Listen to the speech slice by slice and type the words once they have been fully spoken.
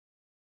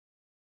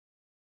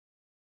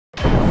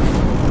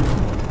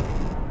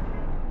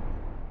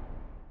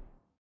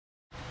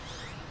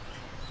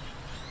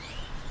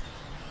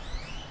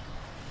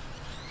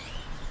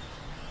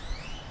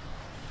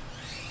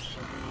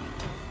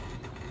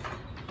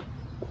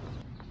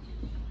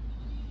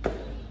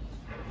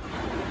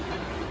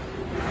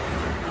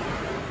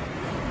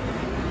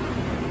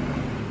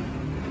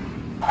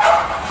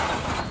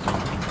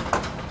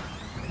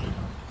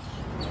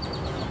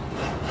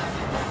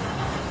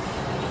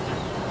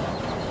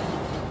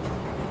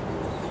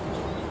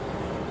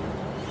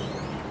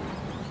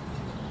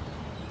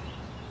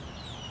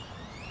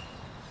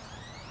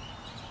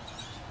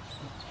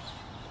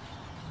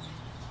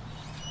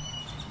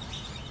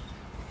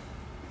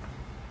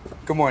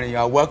Good morning,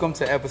 y'all. Welcome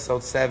to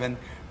episode 7,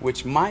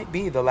 which might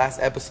be the last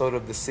episode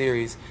of the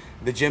series.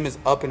 The gym is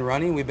up and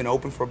running. We've been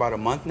open for about a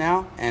month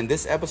now, and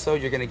this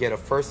episode you're going to get a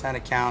first-hand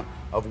account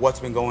of what's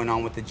been going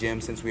on with the gym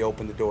since we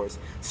opened the doors.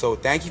 So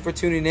thank you for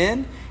tuning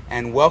in,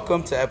 and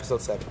welcome to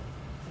episode 7.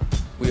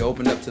 We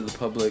opened up to the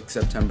public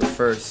September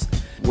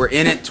 1st. We're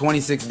in it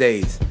 26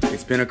 days.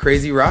 It's been a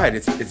crazy ride.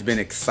 It's been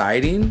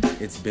exciting.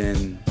 It's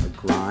been a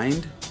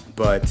grind,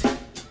 but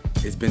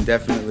it's been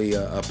definitely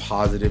a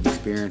positive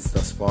experience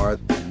thus far.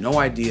 No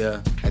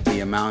idea at the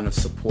amount of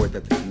support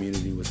that the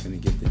community was going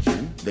to give the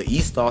gym. The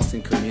East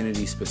Austin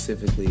community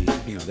specifically,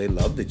 they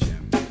love the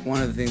gym. One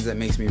of the things that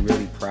makes me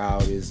really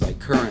proud is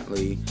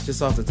currently,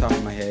 just off the top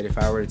of my head, if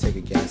I were to take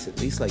a guess,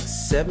 at least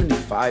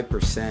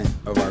 75%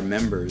 of our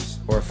members,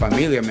 or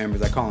familia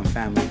members, I call them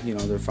family,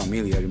 they're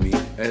familia to me.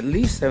 At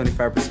least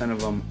 75%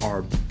 of them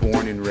are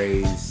born and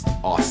raised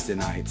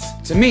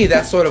Austinites. To me,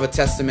 that's sort of a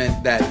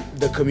testament that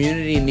the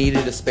community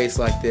needed a space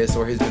like this,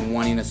 or has been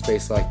wanting a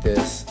space like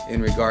this,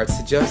 in regards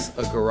to just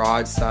a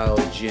garage-style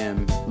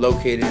gym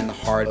located in the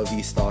heart of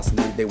East Austin.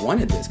 They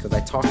wanted this because I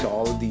talk to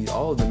all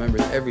of the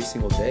members every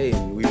single day,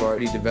 and we've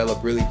already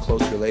developed really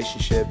close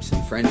relationships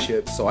and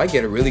friendships. So I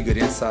get a really good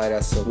insight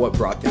as to what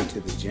brought them to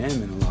the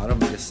gym, and a lot of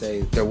them just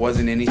say there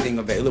wasn't anything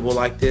available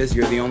like this.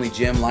 You're the only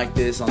gym like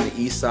this on the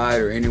east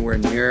side or anywhere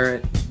near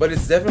it. But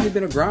it's definitely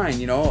been a grind,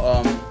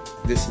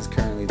 This is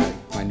currently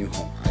my new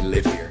home. I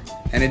live here.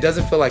 And it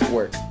doesn't feel like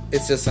work.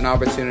 It's just an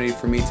opportunity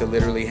for me to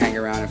literally hang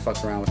around and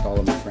fuck around with all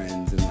of my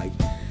friends and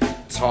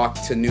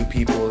talk to new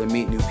people and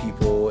meet new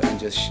people and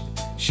just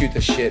shoot the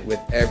shit with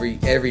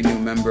every new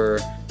member.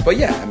 But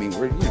yeah,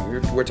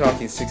 we're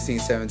talking 16,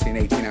 17,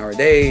 18-hour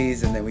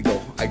days, and then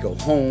I go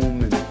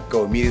home and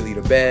go immediately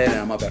to bed, and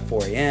I'm up at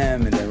 4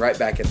 a.m. and then right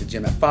back at the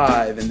gym at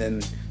 5, and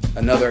then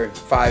another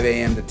 5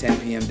 a.m. to 10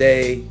 p.m.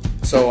 day.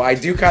 So I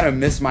do kind of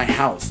miss my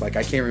house. I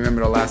can't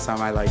remember the last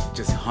time I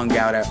just hung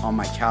out on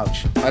my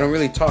couch. I don't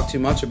really talk too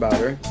much about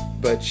her,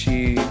 but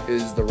she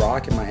is the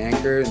rock and my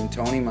anchor, and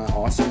Tony, my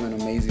awesome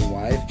and amazing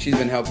wife. She's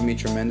been helping me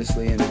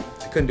tremendously, and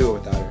I couldn't do it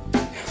without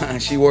her.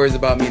 She worries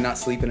about me not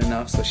sleeping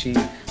enough, so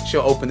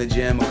she'll open the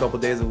gym a couple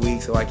days a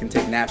week so I can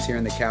take naps here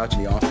on the couch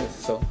in the office.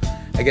 So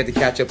I get to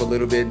catch up a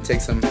little bit and take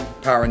some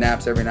power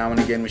naps every now and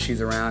again when she's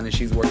around and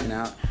she's working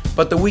out.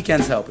 But the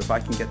weekends help. If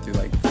I can get through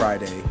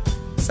Friday,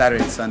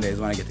 Saturday and Sunday is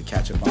when I get to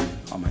catch up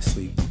on my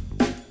sleep.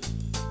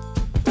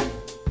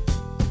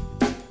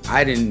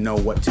 I didn't know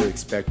what to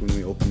expect when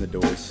we opened the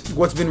doors.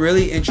 What's been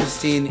really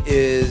interesting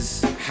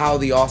is how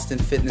the Austin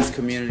fitness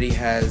community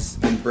has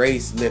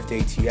embraced Lift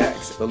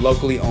ATX. The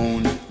locally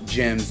owned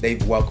gyms,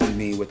 they've welcomed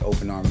me with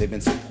open arms. They've been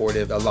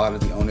supportive. A lot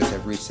of the owners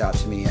have reached out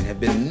to me and have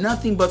been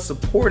nothing but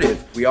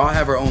supportive. We all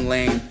have our own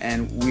lane,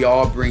 and we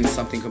all bring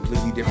something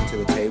completely different to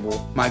the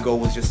table. My goal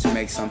was just to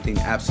make something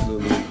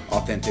absolutely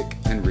authentic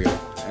and real.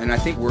 And I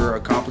think we're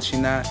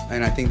accomplishing that,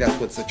 and I think that's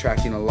what's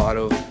attracting a lot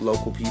of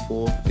local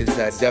people, is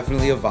that it's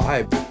definitely a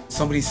vibe.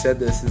 Somebody said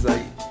this, it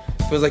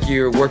feels like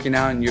you're working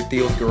out in your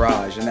Theo's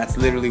garage, and that's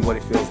literally what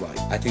it feels like.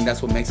 I think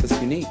that's what makes us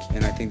unique,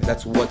 and I think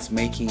that's what's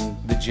making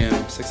the gym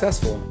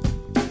successful.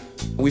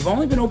 We've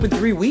only been open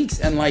 3 weeks,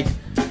 and my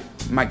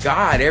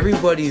God,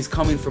 everybody's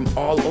coming from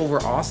all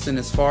over Austin,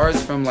 as far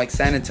as from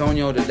San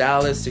Antonio to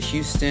Dallas to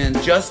Houston,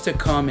 just to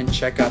come and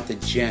check out the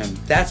gym.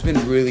 That's been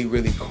really,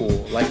 really cool.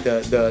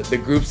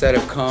 The groups that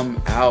have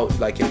come out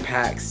in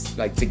packs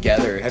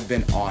together have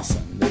been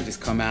awesome. They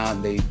just come out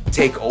and they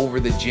take over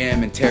the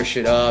gym and tear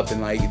shit up,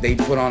 and they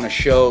put on a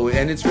show,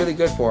 and it's really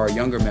good for our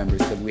younger members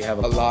because we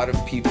have a lot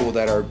of people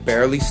that are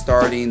barely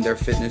starting their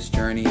fitness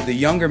journey. The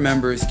younger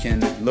members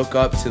can look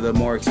up to the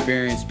more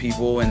experienced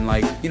people, and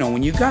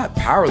when you got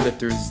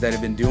powerlifters that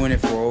have been doing it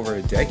for over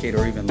a decade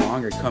or even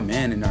longer come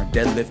in and are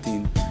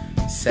deadlifting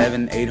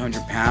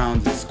 700-800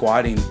 pounds and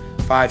squatting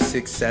 500,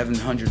 600,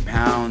 700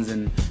 pounds,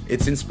 and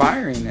it's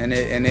inspiring, and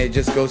it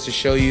just goes to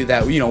show you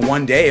that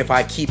one day if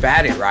I keep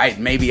at it right,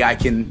 maybe I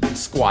can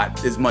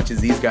squat as much as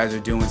these guys are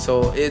doing.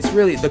 So it's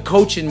really, the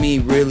coach in me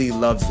really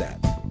loves that.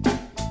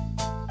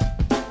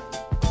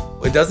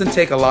 It doesn't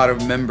take a lot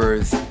of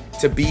members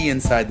to be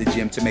inside the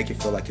gym to make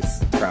it feel like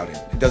it's crowded.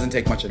 It doesn't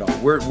take much at all.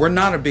 We're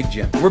not a big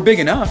gym. We're big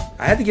enough.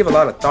 I had to give a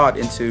lot of thought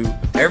into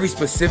every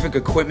specific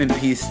equipment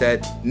piece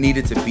that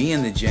needed to be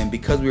in the gym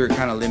because we were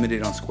kind of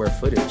limited on square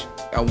footage.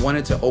 I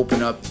wanted to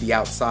open up the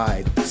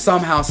outside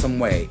somehow, some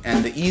way,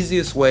 and the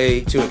easiest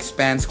way to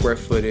expand square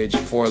footage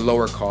for a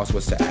lower cost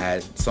was to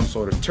add some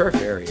sort of turf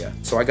area.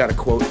 So I got a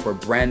quote for a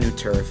brand new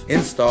turf,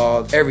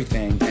 installed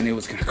everything, and it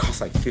was gonna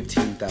cost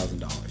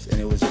 $15,000, and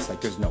it was just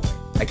there's no way.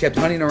 I kept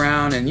hunting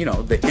around, and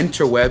the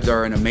interwebs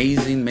are an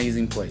amazing,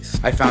 amazing place.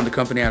 I found a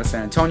company out of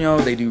San Antonio.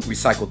 They do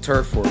recycled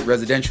turf for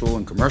residential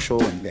and commercial,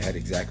 and they had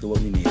exactly what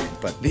we needed.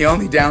 But the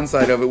only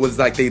downside of it was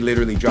they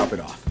literally drop it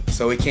off.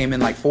 So it came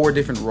in 4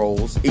 different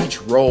rolls.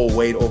 Each roll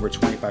weighed over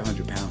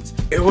 2,500 pounds.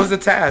 It was a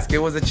task, it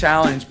was a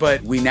challenge,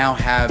 but we now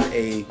have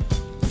a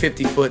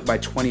 50-foot by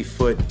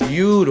 20-foot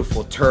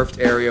beautiful turfed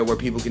area where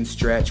people can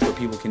stretch, where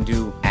people can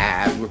do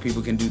abs, where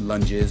people can do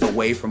lunges,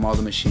 away from all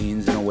the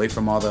machines and away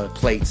from all the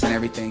plates and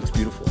everything. It's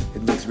beautiful.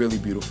 It looks really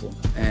beautiful.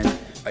 And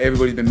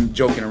everybody's been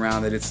joking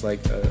around that it's like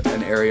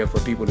an area for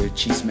people to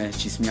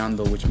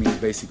chismeando, which means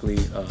basically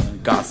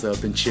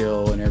gossip and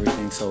chill and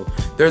everything. So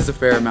there's a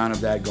fair amount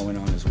of that going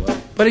on as well.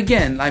 But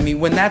again, I mean,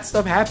 when that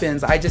stuff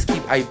happens, I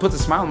put a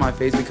smile on my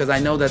face because I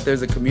know that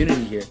there's a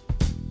community here.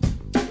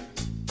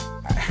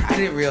 I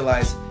didn't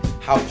realize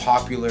how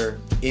popular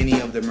any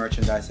of the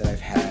merchandise that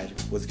I've had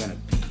was gonna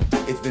be.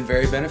 It's been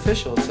very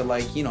beneficial to,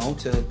 like, you know,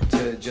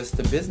 to just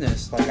the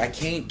business. Like, I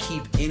can't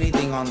keep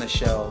anything on the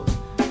shelves.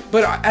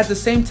 But at the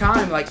same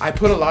time, like, I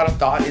put a lot of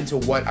thought into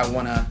what I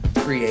want to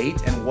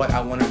create and what I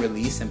want to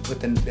release and put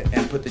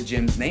the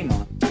gym's name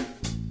on.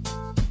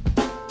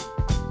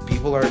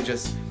 People are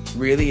just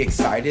really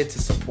excited to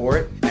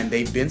support, and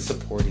they've been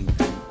supporting.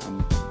 And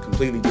I'm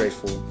completely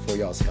grateful for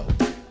y'all's help.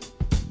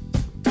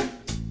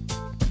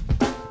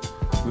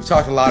 We've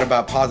talked a lot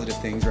about positive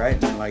things,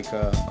 right? And like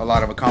a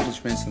lot of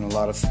accomplishments and a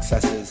lot of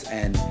successes.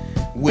 And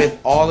with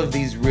all of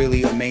these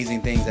really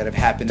amazing things that have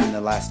happened in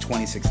the last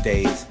 26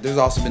 days, there's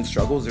also been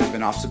struggles, there's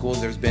been obstacles,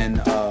 there's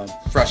been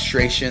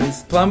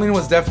frustrations. Plumbing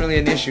was definitely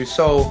an issue.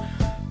 So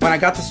when I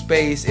got the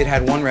space, it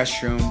had one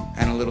restroom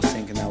and a little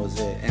sink, and that was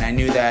it. And I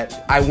knew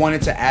that I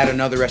wanted to add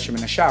another restroom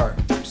and a shower.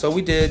 So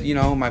we did, you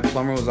know, my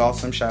plumber was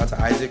awesome. Shout out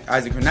to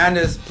Isaac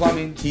Hernandez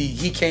Plumbing.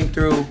 He came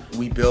through.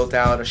 We built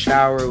out a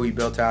shower. We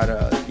built out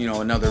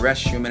another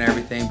restroom and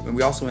everything. And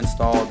we also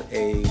installed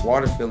a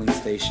water filling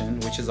station,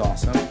 which is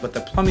awesome. But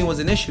the plumbing was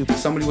an issue.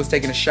 Somebody was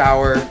taking a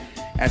shower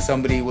and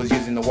somebody was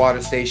using the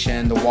water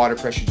station. The water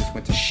pressure just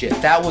went to shit.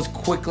 That was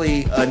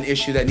quickly an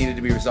issue that needed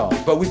to be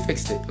resolved. But we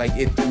fixed it.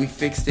 We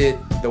fixed it.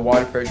 The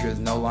water pressure is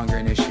no longer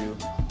an issue.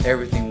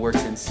 Everything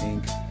works in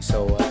sync.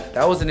 So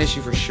that was an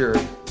issue for sure.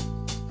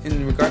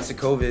 In regards to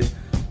COVID,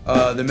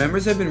 the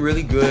members have been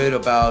really good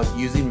about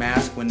using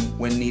masks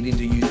when needing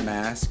to use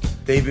masks.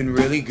 They've been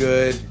really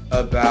good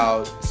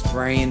about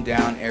spraying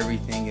down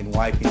everything and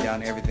wiping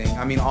down everything.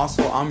 I mean,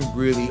 also, I'm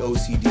really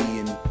OCD,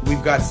 and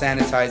we've got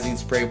sanitizing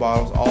spray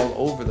bottles all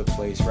over the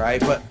place,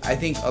 right? But I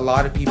think a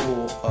lot of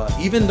people,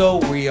 even though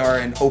we are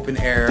an open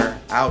air,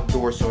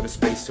 outdoor sort of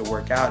space to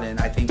work out in,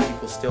 I think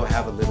people still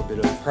have a little bit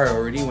of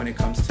priority when it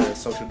comes to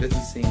social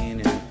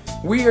distancing, and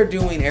we are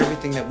doing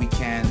everything that we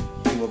can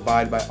to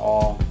abide by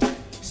all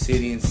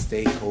city and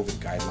state COVID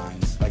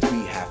guidelines. Like,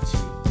 we have to.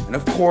 And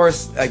of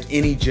course, like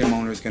any gym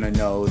owner is gonna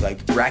know, like,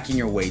 racking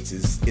your weights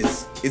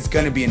is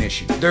gonna be an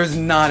issue. There's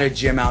not a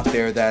gym out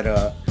there that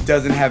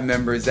doesn't have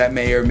members that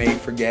may or may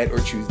forget or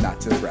choose not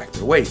to rack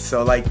their weights.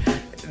 So like,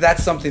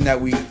 that's something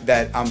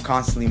that I'm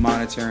constantly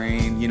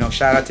monitoring. You know,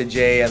 shout out to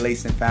Jay at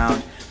Lace and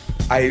Found.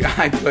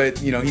 I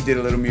put, you know, he did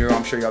a little mural,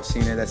 I'm sure y'all have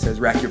seen it, that says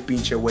rack your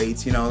pinche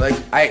weights, you know. Like,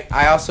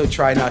 I also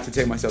try not to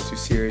take myself too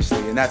seriously,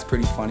 and that's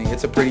pretty funny.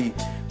 It's a pretty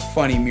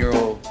funny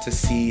mural to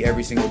see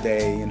every single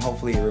day, and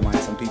hopefully it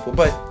reminds some people.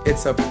 But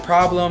it's a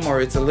problem,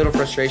 or it's a little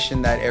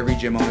frustration that every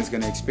gym owner is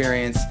going to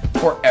experience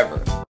forever.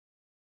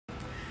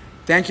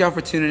 Thank y'all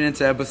for tuning in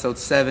to episode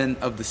 7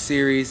 of the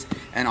series,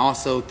 and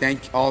also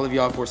thank all of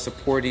y'all for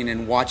supporting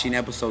and watching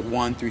episode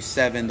 1 through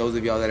 7. Those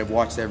of y'all that have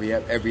watched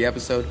every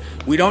episode.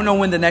 We don't know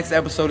when the next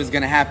episode is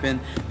going to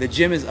happen. The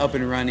gym is up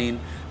and running.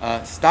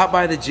 Stop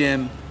by the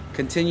gym.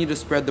 Continue to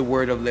spread the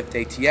word of Lift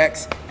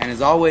ATX. And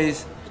as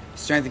always,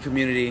 strength and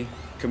community,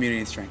 community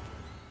and strength.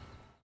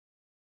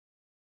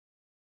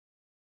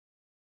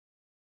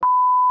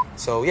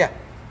 So yeah,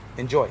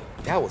 enjoy.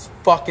 That was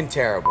fucking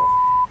terrible.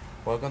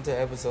 Welcome to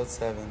episode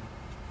 7,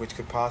 which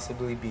could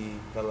possibly be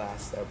the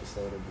last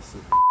episode of the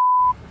series.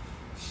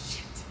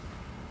 Shit.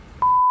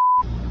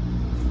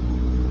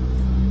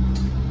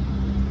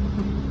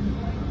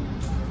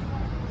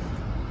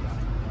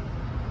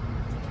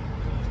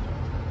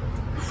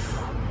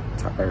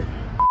 Tired.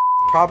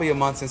 Probably a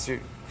month since I'm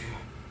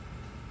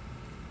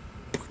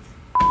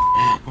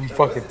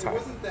fucking tired. It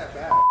wasn't that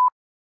bad.